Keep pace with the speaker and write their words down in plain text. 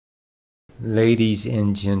Ladies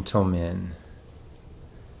and gentlemen,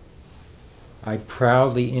 I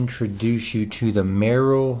proudly introduce you to the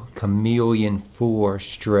Merrell Chameleon 4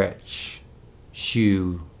 stretch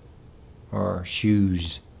shoe or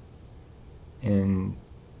shoes, and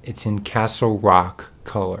it's in Castle Rock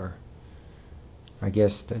color. I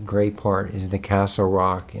guess the gray part is the Castle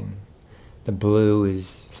Rock and the blue is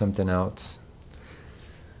something else.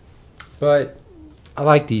 But I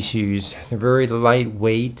like these shoes. They're very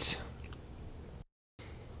lightweight.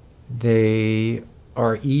 They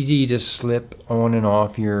are easy to slip on and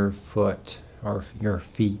off your foot or your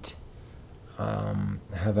feet.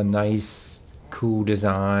 Have a nice, cool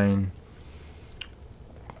design,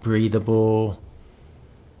 breathable.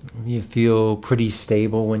 You feel pretty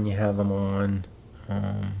stable when you have them on.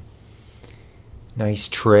 Nice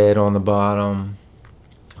tread on the bottom.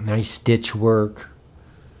 Nice stitch work.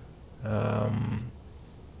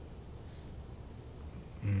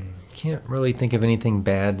 Can't really think of anything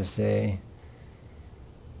bad to say.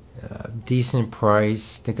 Decent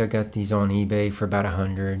price. I think I got these on eBay for about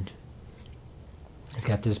 $100. It's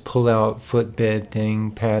got this pull-out footbed thing,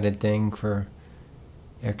 padded thing for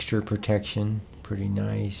extra protection. Pretty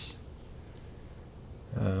nice.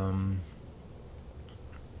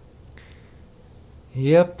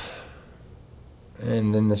 Yep.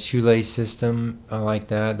 And then the shoelace system, I like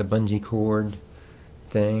that. The bungee cord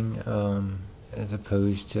thing, as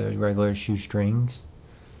opposed to regular shoestrings.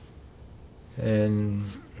 And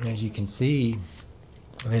as you can see,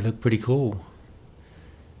 they look pretty cool.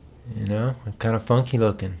 You know, kind of funky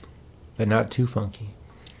looking, but not too funky.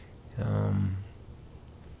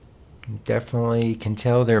 Definitely can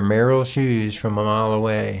tell they're Merrell shoes from a mile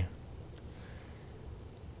away.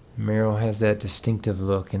 Merrell has that distinctive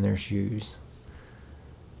look in their shoes.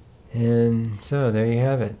 And so there you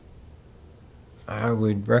have it. I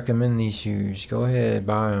would recommend these shoes. Go ahead,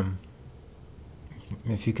 buy them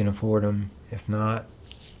if you can afford them. If not,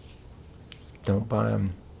 don't buy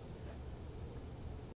them.